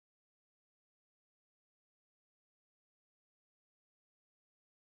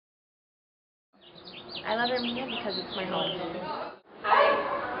I love Armenia because it's my home. Hi,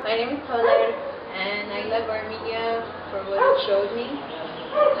 my name is Taylor, and I love Armenia for what it showed me.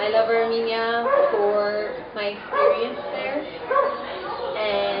 I love Armenia for my experience there,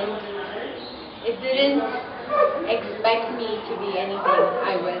 and it didn't expect me to be anything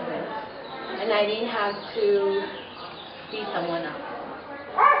I wasn't, and I didn't have to be someone else,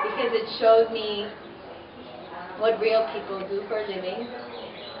 because it showed me what real people do for a living,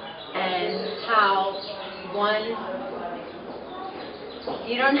 and how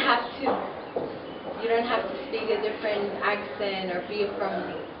you don't have to speak a different accent or be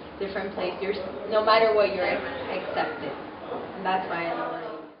from different place. No matter what, you're accepted, and that's why I love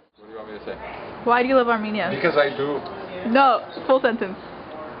Armenia. What do you want me to say? Why do you love Armenia? Because I do. No, full sentence.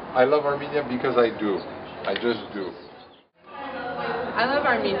 I love Armenia because I do. I just do. I love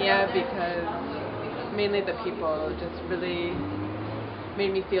Armenia because mainly the people just really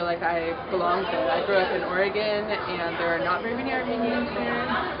made me feel like I belonged there. I grew up in Oregon, and there are not very many Armenians here.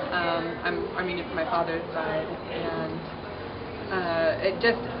 I'm Armenian from my father's side, and it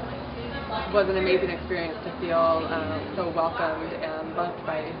just was an amazing experience to feel so welcomed and loved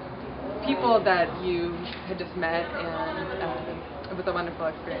by people that you had just met, and it was a wonderful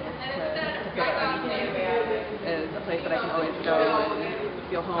experience to feel that Armenia is a place that I can always go and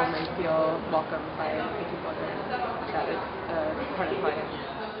feel home and feel welcomed by the people here. That is part of who I am.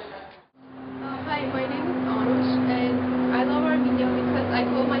 Hi, my name is Anush, and I love Armenia because I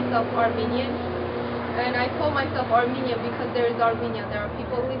call myself Armenian. And I call myself Armenia because there is Armenia. There are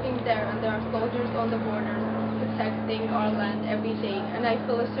people living there, and there are soldiers on the borders protecting our land every day. And I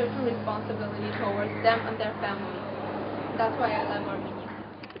feel a certain responsibility towards them and their families. That's why I love Armenia.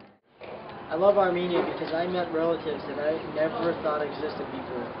 I love Armenia because I met relatives that I never thought existed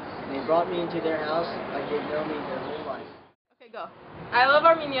before. They brought me into their house like they'd known me their whole life. Okay, go. I love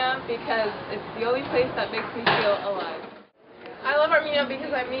Armenia because it's the only place that makes me feel alive. I love Armenia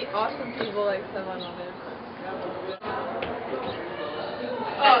because I meet awesome people like someone on this.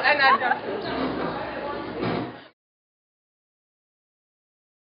 Oh, and I've got